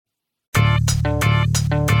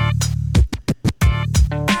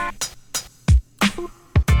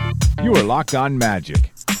You are Locked On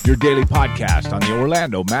Magic, your daily podcast on the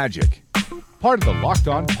Orlando Magic. Part of the Locked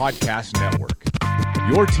On Podcast Network.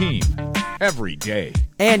 Your team every day.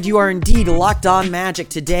 And you are indeed Locked On Magic.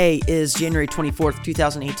 Today is January 24th,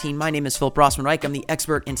 2018. My name is Philip Rossman-Reich. I'm the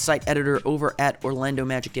expert and site editor over at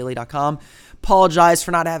OrlandoMagicDaily.com. Apologize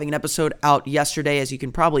for not having an episode out yesterday. As you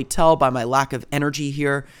can probably tell by my lack of energy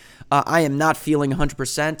here, I am not feeling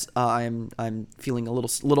 100%. I'm feeling a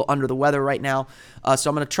little under the weather right now. So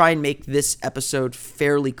I'm going to try and make this episode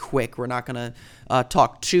fairly quick. We're not going to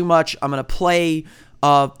talk too much. I'm going to play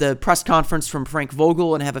the press conference from Frank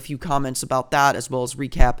Vogel and have a few comments about that, as well as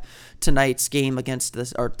recap tonight's game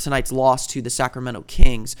tonight's loss to the Sacramento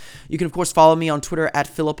Kings. You can, of course, follow me on Twitter at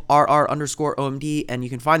PhilipRR_OMD, and you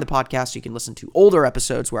can find the podcast. You can listen to older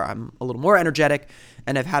episodes where I'm a little more energetic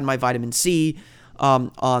and have had my vitamin C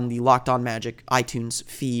on the Locked On Magic iTunes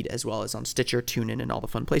feed, as well as on Stitcher, TuneIn, and all the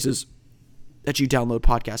fun places that you download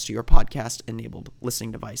podcasts to your podcast-enabled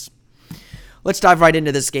listening device. Let's dive right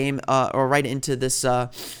into this game, into this game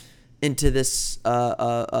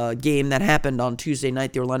that happened on Tuesday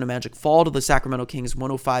night. The Orlando Magic fall to the Sacramento Kings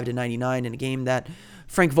 105-99 in a game that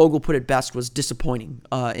Frank Vogel put it best was disappointing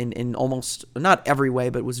in almost, not every way,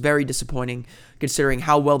 but was very disappointing considering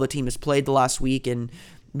how well the team has played the last week and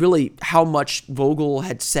really how much Vogel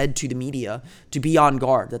had said to the media to be on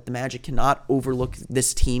guard, that the Magic cannot overlook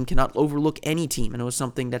this team, cannot overlook any team. And it was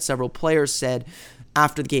something that several players said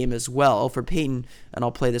after the game as well. Elfrid Payton, and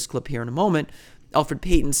I'll play this clip here in a moment, Elfrid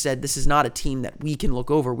Payton said this is not a team that we can look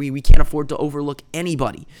over. We can't afford to overlook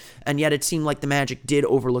anybody. And yet it seemed like the Magic did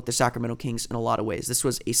overlook the Sacramento Kings in a lot of ways. This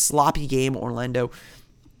was a sloppy game. Orlando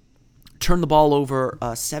turned the ball over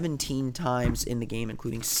 17 times in the game,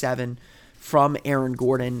 including 7 from Aaron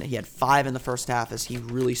Gordon. He had 5 in the first half as he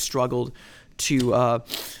really struggled to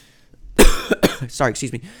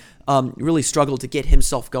really struggled to get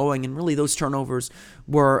himself going. And really those turnovers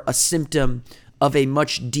were a symptom of a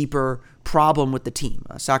much deeper problem with the team.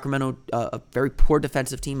 Sacramento, a very poor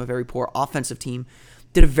defensive team, a very poor offensive team,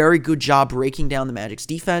 did a very good job breaking down the Magic's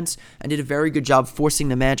defense and did a very good job forcing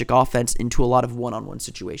the Magic offense into a lot of one-on-one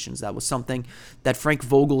situations. That was something that Frank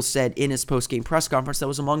Vogel said in his post-game press conference that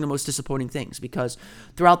was among the most disappointing things, because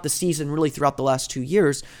throughout the season, really throughout the last 2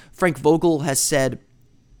 years, Frank Vogel has said,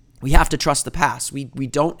 we have to trust the pass. We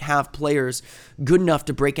don't have players good enough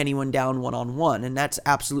to break anyone down one-on-one, and that's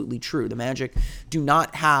absolutely true. The Magic do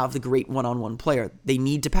not have the great one-on-one player. They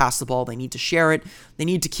need to pass the ball. They need to share it. They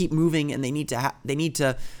need to keep moving, and they need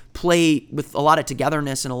to play with a lot of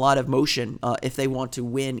togetherness and a lot of motion if they want to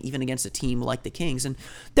win, even against a team like the Kings. And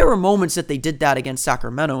there were moments that they did that against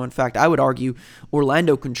Sacramento. In fact, I would argue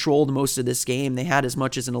Orlando controlled most of this game. They had as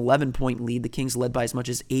much as an 11-point lead. The Kings led by as much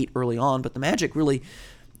as 8 early on, but the Magic really...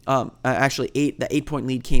 the 8-point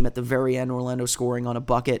lead came at the very end, Orlando scoring on a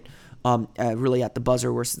bucket, really at the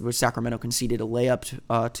buzzer where Sacramento conceded a layup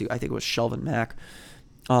to I think it was Shelvin Mack.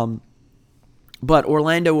 But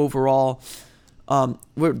Orlando overall,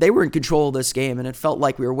 they were in control of this game, and it felt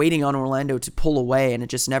like we were waiting on Orlando to pull away, and it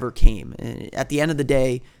just never came. At the end of the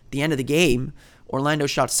day, the end of the game, Orlando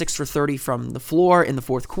shot 6 for 30 from the floor in the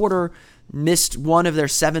fourth quarter, missed one of their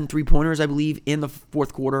 7 3-pointers, I believe, in the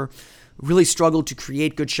fourth quarter. Really struggled to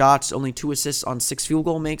create good shots, only 2 assists on 6 field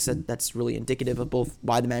goal makes. That's really indicative of both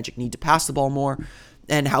why the Magic need to pass the ball more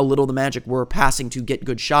and how little the Magic were passing to get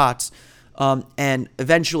good shots. And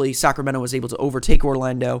eventually Sacramento was able to overtake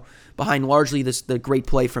Orlando behind largely the great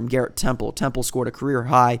play from Garrett Temple. Temple scored a career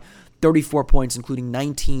high 34 points, including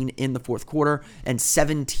 19 in the fourth quarter and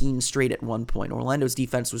 17 straight at one point. Orlando's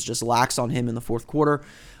defense was just lax on him in the fourth quarter.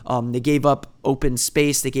 They gave up open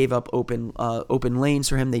space. They gave up open lanes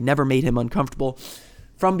for him. They never made him uncomfortable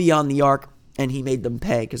from beyond the arc, and he made them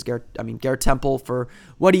pay because Garrett Temple, for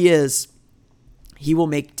what he is, he will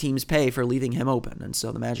make teams pay for leaving him open. And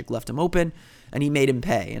so the Magic left him open, and he made him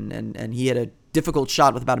pay. And he had a difficult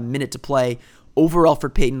shot with about a minute to play over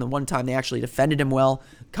Elfrid Payton. The one time they actually defended him well,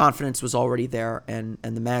 confidence was already there, and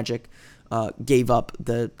the Magic gave up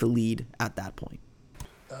the lead at that point.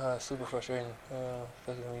 Super frustrating,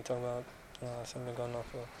 especially when you talk about something going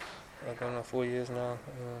on 4 years now.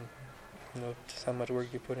 Just how much work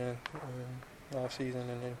you put in off season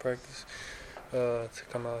and in practice to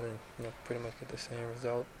come out and pretty much get the same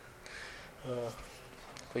result. But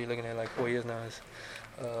you're looking at like 4 years now is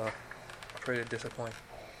pretty disappointing,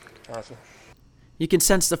 honestly. You can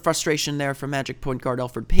sense the frustration there from Magic point guard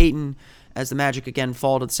Elfrid Payton as the Magic again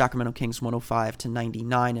fall to the Sacramento Kings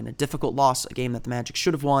 105-99 in a difficult loss, a game that the Magic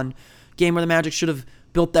should have won, a game where the Magic should have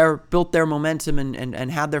built their momentum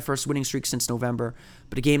and had their first winning streak since November.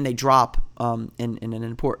 But a game they drop in an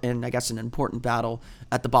important battle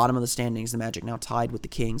at the bottom of the standings. The Magic now tied with the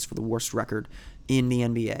Kings for the worst record in the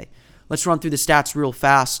NBA. Let's run through the stats real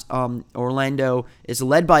fast. Orlando is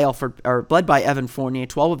led by Evan Fournier,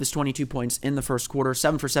 12 of his 22 points in the first quarter,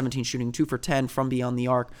 7 for 17 shooting, 2 for 10 from beyond the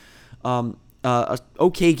arc. A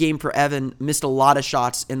okay game for Evan. Missed a lot of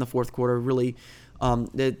shots in the fourth quarter. Really,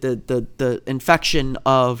 the infection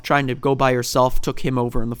of trying to go by yourself took him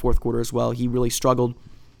over in the fourth quarter as well. He really struggled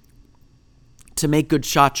to make good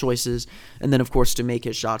shot choices, and then of course to make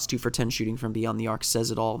his shots. 2 for 10 shooting from beyond the arc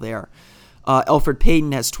says it all there. Elfrid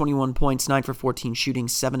Payton has 21 points, 9 for 14 shooting,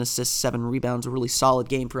 7 assists, 7 rebounds. A really solid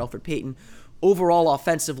game for Elfrid Payton overall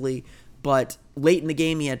offensively, but late in the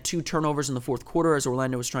game he had 2 turnovers in the fourth quarter as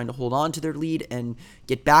Orlando was trying to hold on to their lead and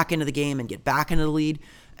get back into the game and get back into the lead.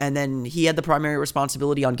 And then he had the primary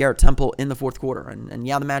responsibility on Garrett Temple in the fourth quarter. And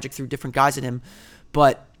the Magic threw different guys at him,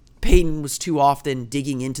 but Payton was too often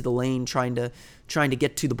digging into the lane, trying to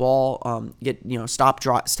get to the ball,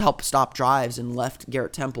 help stop drives, and left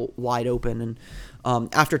Garrett Temple wide open. And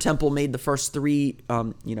after Temple made the first 3,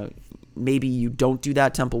 maybe you don't do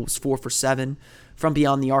that. Temple was 4 for 7 from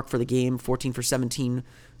beyond the arc for the game, 14 for 17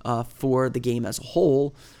 for the game as a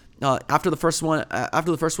whole. After the first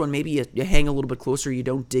one, maybe you hang a little bit closer. You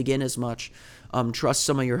don't dig in as much. Trust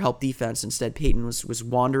some of your help defense. Instead, Payton was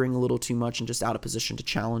wandering a little too much and just out of position to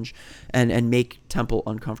challenge and make Temple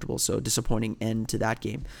uncomfortable. So disappointing end to that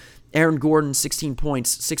game. Aaron Gordon, 16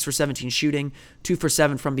 points, 6 for 17 shooting, 2 for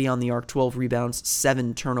 7 from beyond the arc, 12 rebounds,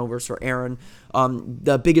 7 turnovers for Aaron.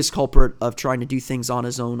 The biggest culprit of trying to do things on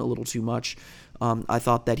his own a little too much. I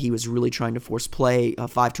thought that he was really trying to force play.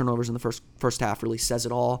 5 turnovers in the first half really says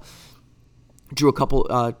it all.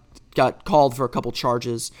 Got called for a couple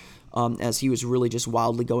charges as he was really just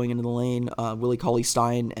wildly going into the lane. Willie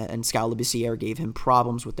Cauley-Stein and Skal Labissière gave him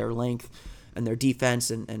problems with their length and their defense.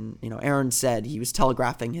 And Aaron said he was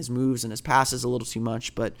telegraphing his moves and his passes a little too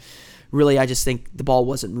much. But really, I just think the ball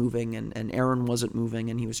wasn't moving and Aaron wasn't moving,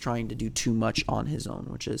 and he was trying to do too much on his own,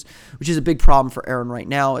 which is a big problem for Aaron right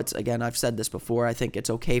now. It's, again, I've said this before. I think it's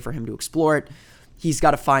okay for him to explore it. He's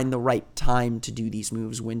got to find the right time to do these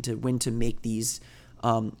moves, when to make these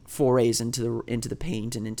forays into the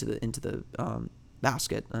paint and into the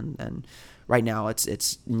basket. And right now,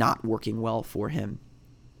 it's not working well for him.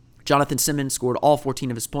 Jonathan Simmons scored all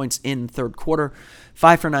 14 of his points in the third quarter,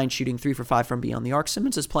 5 for 9 shooting, 3 for 5 from beyond the arc.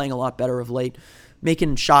 Simmons is playing a lot better of late,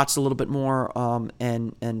 making shots a little bit more,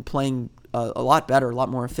 and playing a lot better, a lot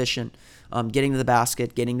more efficient, getting to the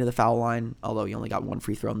basket, getting to the foul line, although he only got 1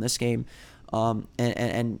 free throw in this game,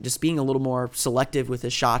 and just being a little more selective with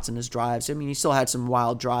his shots and his drives. I mean, he still had some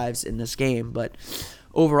wild drives in this game, but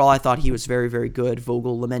overall I thought he was very, very good.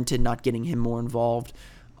 Vogel lamented not getting him more involved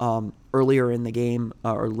earlier in the game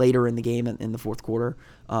or later in the game in the fourth quarter.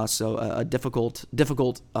 So a difficult,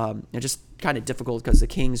 just kind of difficult because the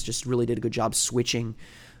Kings just really did a good job switching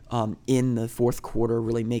in the fourth quarter,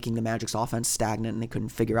 really making the Magic's offense stagnant, and they couldn't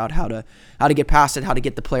figure out how to get past it, how to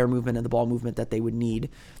get the player movement and the ball movement that they would need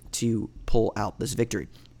to pull out this victory.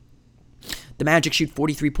 The Magic shoot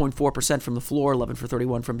 43.4% from the floor, 11 for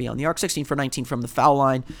 31 from beyond the arc, 16 for 19 from the foul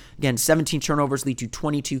line. Again, 17 turnovers lead to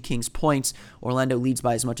 22 Kings points. Orlando leads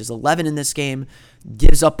by as much as 11 in this game,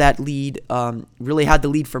 gives up that lead, really had the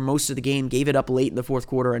lead for most of the game, gave it up late in the fourth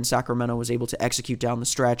quarter, and Sacramento was able to execute down the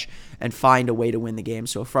stretch and find a way to win the game.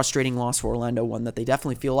 So a frustrating loss for Orlando, one that they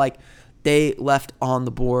definitely feel like they left on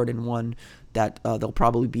the board, and one that they'll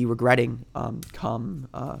probably be regretting come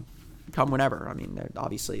whenever. I mean,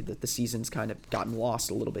 obviously the season's kind of gotten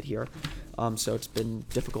lost a little bit here, so it's been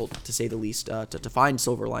difficult to say the least to find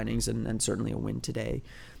silver linings, and certainly a win today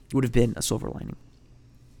would have been a silver lining.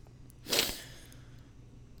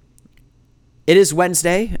 It is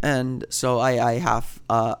Wednesday, and so I have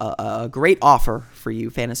a great offer for you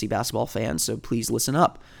fantasy basketball fans, so please listen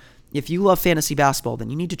up. If you love fantasy basketball, then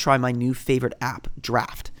you need to try my new favorite app,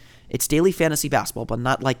 Draft. It's daily fantasy basketball, but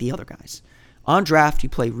not like the other guys. On Draft, you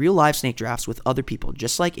play real live snake drafts with other people,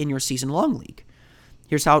 just like in your season-long league.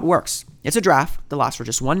 Here's how it works. It's a draft that lasts for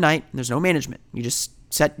just one night, and there's no management. You just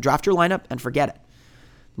draft your lineup and forget it.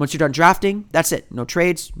 Once you're done drafting, that's it. No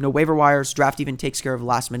trades, no waiver wires. Draft even takes care of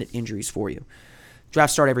last-minute injuries for you.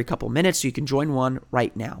 Drafts start every couple minutes, so you can join one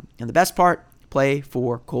right now. And the best part, play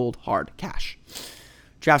for cold, hard cash.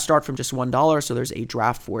 Drafts start from just $1, so there's a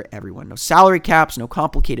draft for everyone. No salary caps, no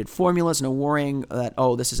complicated formulas, no worrying that,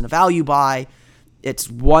 this isn't a value buy. It's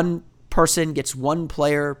one person gets one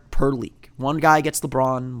player per league. One guy gets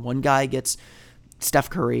LeBron, one guy gets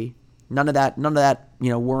Steph Curry. None of that,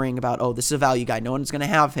 worrying about, oh, this is a value guy. No one's going to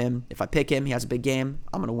have him. If I pick him, he has a big game,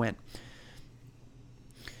 I'm going to win.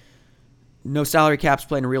 No salary caps,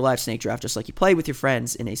 playing a real-life snake draft just like you play with your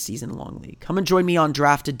friends in a season-long league. Come and join me on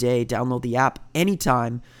Draft today. Download the app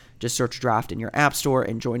anytime. Just search Draft in your app store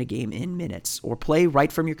and join a game in minutes. Or play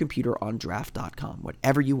right from your computer on draft.com,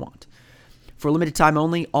 whatever you want. For a limited time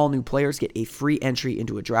only, all new players get a free entry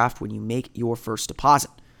into a draft when you make your first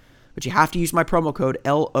deposit. But you have to use my promo code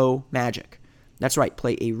LOMAGIC. That's right,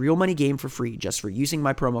 play a real money game for free just for using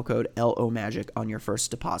my promo code LOMAGIC on your first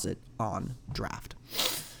deposit on Draft.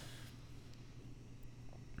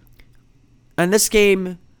 And this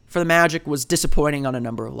game for the Magic was disappointing on a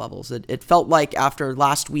number of levels. It felt like after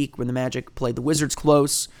last week when the Magic played the Wizards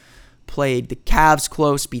close, played the Cavs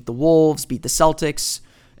close, beat the Wolves, beat the Celtics,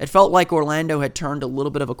 it felt like Orlando had turned a little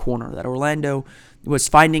bit of a corner, that Orlando was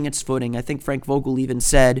finding its footing. I think Frank Vogel even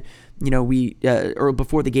said, or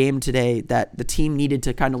before the game today, that the team needed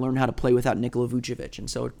to kind of learn how to play without Nikola Vucevic. And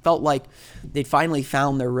so it felt like they finally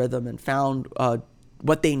found their rhythm and found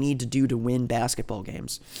what they need to do to win basketball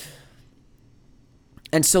games.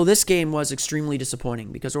 And so this game was extremely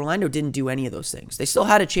disappointing because Orlando didn't do any of those things. They still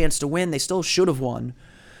had a chance to win. They still should have won,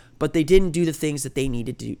 but they didn't do the things that they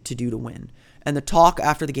needed to do to win. And the talk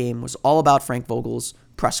after the game was all about Frank Vogel's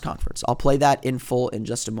press conference. I'll play that in full in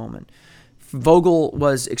just a moment. Vogel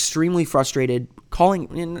was extremely frustrated,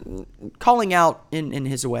 calling out in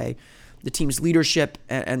his way the team's leadership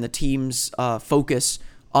and the team's focus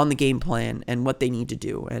on the game plan and what they need to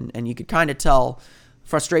do. And you could kind of tell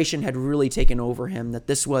frustration had really taken over him, that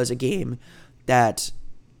this was a game that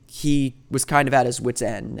he was kind of at his wit's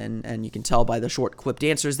end. And you can tell by the short clipped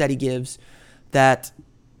answers that he gives that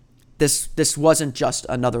this wasn't just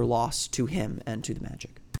another loss to him and to the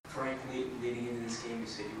Magic. Frank, leading into this game, you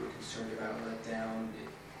said you were concerned about a letdown.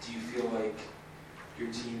 Do you feel like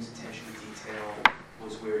your team's attention to detail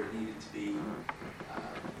was where it needed to be,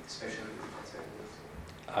 especially on the defensive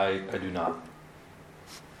end? I do not.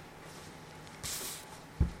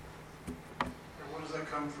 And where does that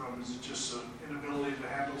come from? Is it just an inability to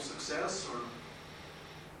handle success, or?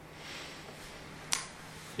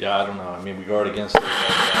 Yeah, I don't know. I mean, we guard against it.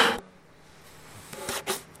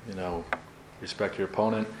 Respect your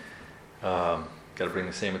opponent. Got to bring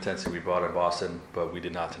the same intensity we brought in Boston, but we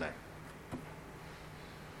did not tonight.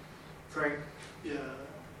 Frank,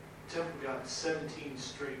 Temple got 17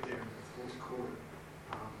 straight there in the fourth quarter.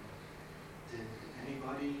 Did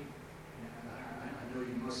anybody, I know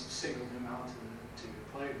you must have signaled him out to your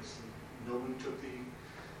players, no one took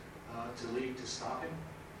the lead to stop him?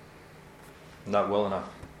 Not well enough.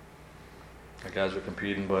 The guys were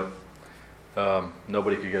competing, but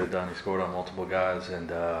nobody could get it done. He scored on multiple guys, and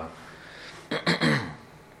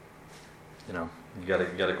you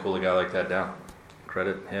gotta cool a guy like that down.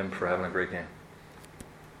 Credit him for having a great game.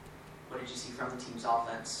 What did you see from the team's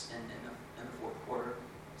offense in the fourth quarter?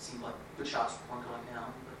 It seemed like good shots weren't going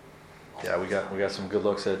down. But Yeah, we got some good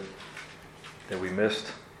looks that we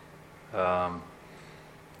missed.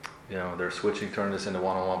 They're switching, turning this into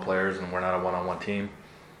one-on-one players, and we're not a one-on-one team.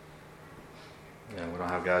 We don't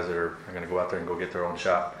have guys that are going to go out there and go get their own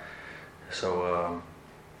shot. So,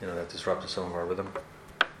 that disrupted some of our rhythm.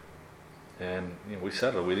 And we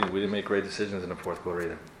settled. We didn't make great decisions in the fourth quarter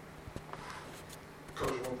either. Coach,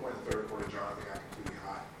 at one point in the third quarter, Jonathan got completely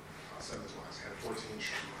hot. Simmons-wise, had 14 in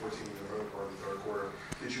the early part of the third quarter.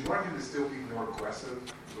 Did you want him to still be more aggressive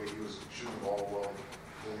the way he was shooting the ball well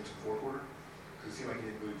going into the fourth quarter? Because it seemed like he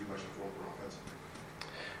didn't really do much in the fourth quarter offensively.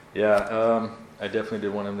 Yeah, I definitely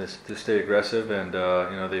did want him to stay aggressive, and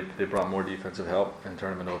they brought more defensive help and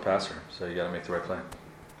turned him into a passer. So you got to make the right play.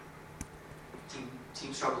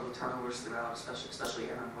 Team struggled with turnovers throughout, especially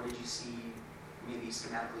Aaron. What did you see maybe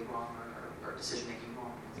schematically wrong or decision making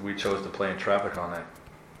wrong? We chose to play in traffic on that.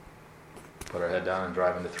 Put our head down and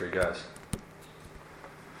drive into three guys.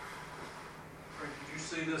 Frank, did you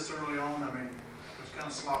see this early on? I mean, it was kind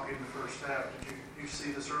of sloppy in the first half. Did you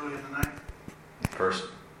see this early in the night? First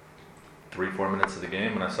 3-4 minutes of the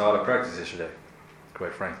game, and I saw it at practice yesterday,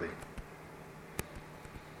 quite frankly.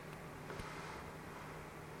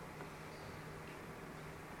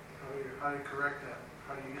 How do you correct that?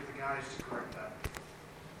 How do you get the guys to correct that?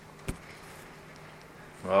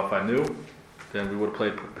 Well, if I knew, then we would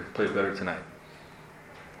have played better tonight.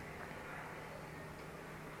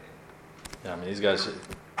 Yeah, I mean, these guys...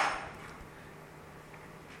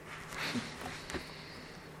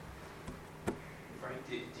 Frank,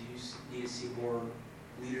 do you need to see more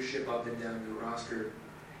leadership up and down the roster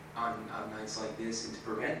on nights like this and to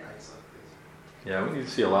prevent nights like this? Yeah, we need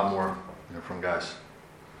to see a lot more from guys.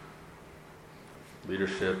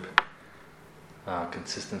 Leadership,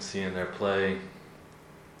 consistency in their play,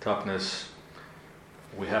 toughness.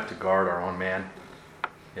 We have to guard our own man.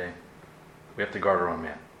 Okay? We have to guard our own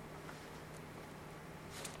man.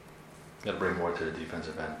 Got to bring more to the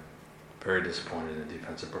defensive end. Very disappointed in the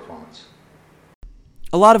defensive performance.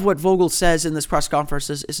 A lot of what Vogel says in this press conference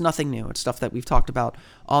is nothing new. It's stuff that we've talked about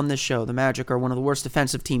on this show. The Magic are one of the worst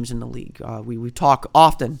defensive teams in the league. We talk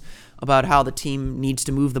often about how the team needs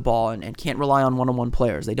to move the ball and can't rely on one-on-one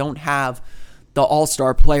players. They don't have the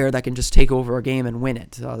all-star player that can just take over a game and win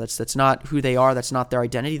it. That's not who they are. That's not their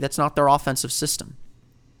identity. That's not their offensive system.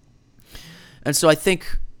 And so I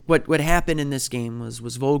think what happened in this game was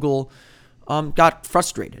Vogel got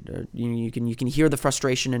frustrated. You can hear the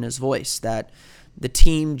frustration in his voice that the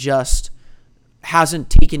team just hasn't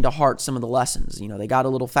taken to heart some of the lessons. They got a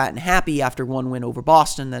little fat and happy after one win over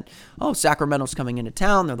Boston that, Sacramento's coming into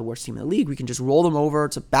town. They're the worst team in the league. We can just roll them over.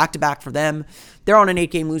 It's a back-to-back for them. They're on an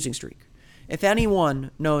 8-game losing streak. If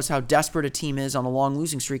anyone knows how desperate a team is on a long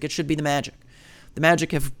losing streak, it should be the Magic. The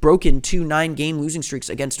Magic have broken 2 9-game losing streaks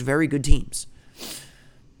against very good teams.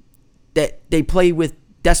 They play with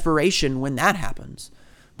desperation when that happens.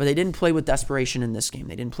 But they didn't play with desperation in this game.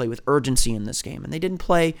 They didn't play with urgency in this game. And they didn't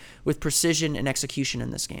play with precision and execution in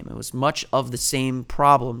this game. It was much of the same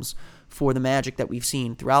problems for the Magic that we've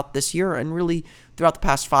seen throughout this year and really throughout the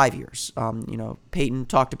past 5 years. Peyton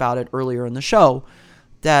talked about it earlier in the show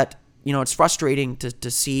that, it's frustrating to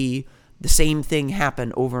see the same thing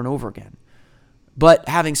happen over and over again. But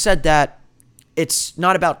having said that, it's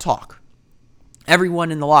not about talk.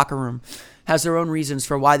 Everyone in the locker room has their own reasons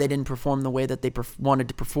for why they didn't perform the way that they wanted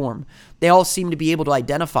to perform. They all seem to be able to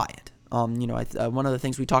identify it. One of the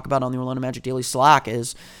things we talk about on the Orlando Magic Daily Slack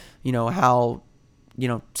is, how,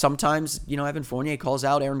 sometimes, Evan Fournier calls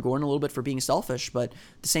out Aaron Gordon a little bit for being selfish, but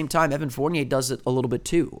at the same time, Evan Fournier does it a little bit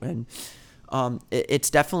too. And it's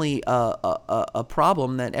definitely a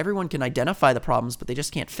problem that everyone can identify the problems, but they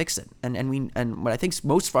just can't fix it. And what I think is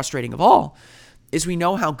most frustrating of all is we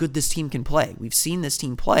know how good this team can play. We've seen this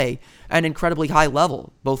team play at an incredibly high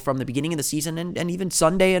level, both from the beginning of the season and even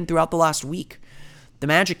Sunday and throughout the last week. The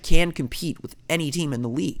Magic can compete with any team in the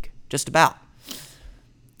league, just about.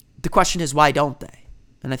 The question is, why don't they?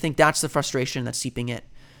 And I think that's the frustration that's seeping in.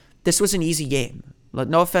 This was an easy game.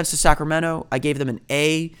 No offense to Sacramento. I gave them an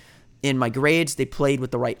A in my grades. They played with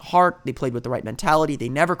the right heart. They played with the right mentality. They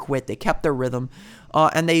never quit. They kept their rhythm.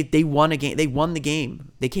 And they won a game. They won the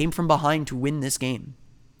game. They came from behind to win this game.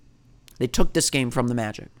 They took this game from the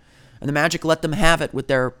Magic. And the Magic let them have it with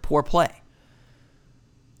their poor play.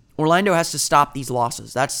 Orlando has to stop these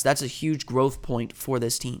losses. That's a huge growth point for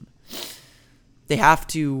this team. They have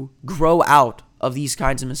to grow out of these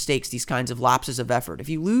kinds of mistakes, these kinds of lapses of effort. If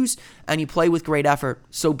you lose and you play with great effort,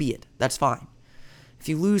 so be it. That's fine. If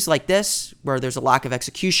you lose like this, where there's a lack of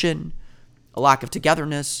execution, a lack of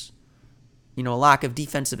togetherness, a lack of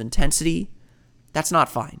defensive intensity, that's not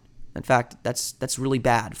fine. In fact, that's really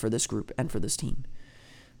bad for this group and for this team.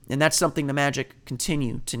 And that's something the Magic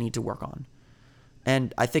continue to need to work on.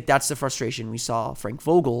 And I think that's the frustration we saw Frank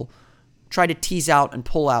Vogel try to tease out and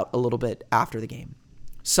pull out a little bit after the game.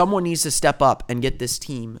 Someone needs to step up and get this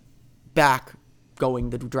team back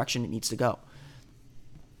going the direction it needs to go.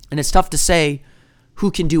 And it's tough to say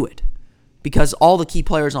who can do it, because all the key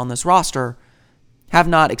players on this roster have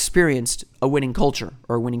not experienced a winning culture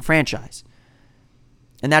or a winning franchise.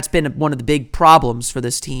 And that's been one of the big problems for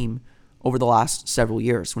this team over the last several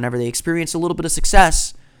years. Whenever they experience a little bit of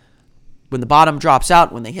success, when the bottom drops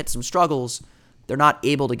out, when they hit some struggles, they're not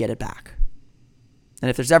able to get it back. And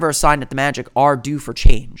if there's ever a sign that the Magic are due for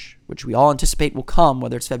change, which we all anticipate will come,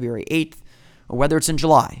 whether it's February 8th or whether it's in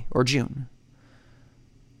July or June,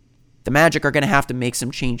 the Magic are going to have to make some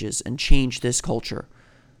changes and change this culture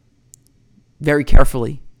very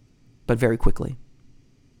carefully, but very quickly.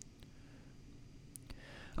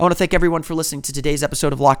 I want to thank everyone for listening to today's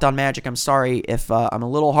episode of Locked On Magic. I'm sorry if I'm a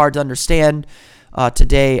little hard to understand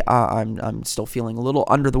today. I'm still feeling a little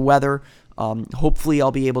under the weather. Hopefully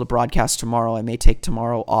I'll be able to broadcast tomorrow. I may take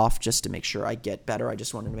tomorrow off just to make sure I get better. I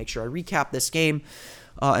just wanted to make sure I recap this game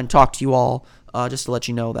and talk to you all just to let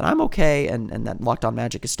you know that I'm okay and that Locked On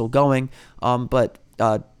Magic is still going. But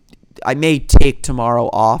I may take tomorrow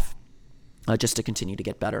off just to continue to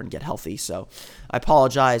get better and get healthy. So I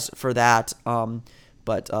apologize for that.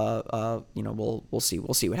 But we'll see.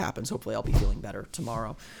 We'll see what happens. Hopefully I'll be feeling better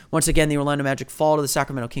tomorrow. Once again, the Orlando Magic fall to the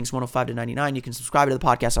Sacramento Kings 105-99. You can subscribe to the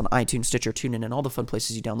podcast on iTunes, Stitcher, TuneIn, and all the fun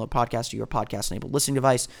places you download podcasts to your podcast-enabled listening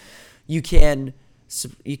device. You can So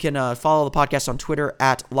you can follow the podcast on Twitter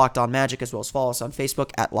at Locked On Magic, as well as follow us on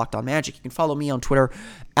Facebook at Locked On Magic. You can follow me on Twitter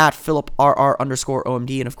at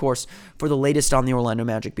PhilipRR_OMD. And of course, for the latest on the Orlando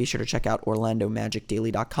Magic, be sure to check out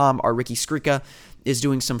OrlandoMagicDaily.com. Our Ricky Skrika is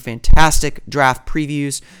doing some fantastic draft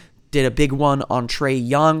previews. Did a big one on Trae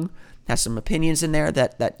Young. Has some opinions in there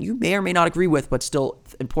that you may or may not agree with, but still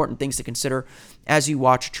important things to consider as you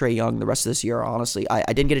watch Trae Young the rest of this year. Honestly,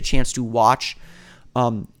 I didn't get a chance to watch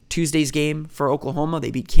Tuesday's game for Oklahoma.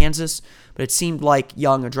 They beat Kansas, but it seemed like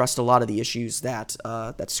Young addressed a lot of the issues that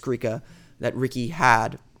Ricky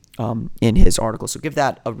had in his article. So give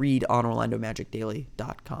that a read on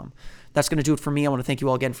OrlandoMagicDaily.com. That's going to do it for me. I want to thank you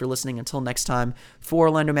all again for listening. Until next time, for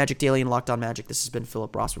Orlando Magic Daily and Locked On Magic, this has been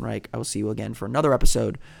Philip Rossman-Reich. I will see you again for another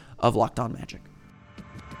episode of Locked On Magic.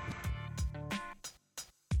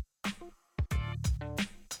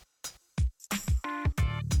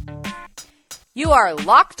 You are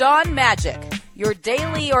Locked On Magic, your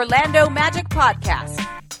daily Orlando Magic podcast,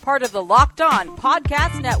 part of the Locked On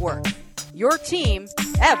Podcast Network, your team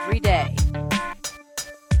every day.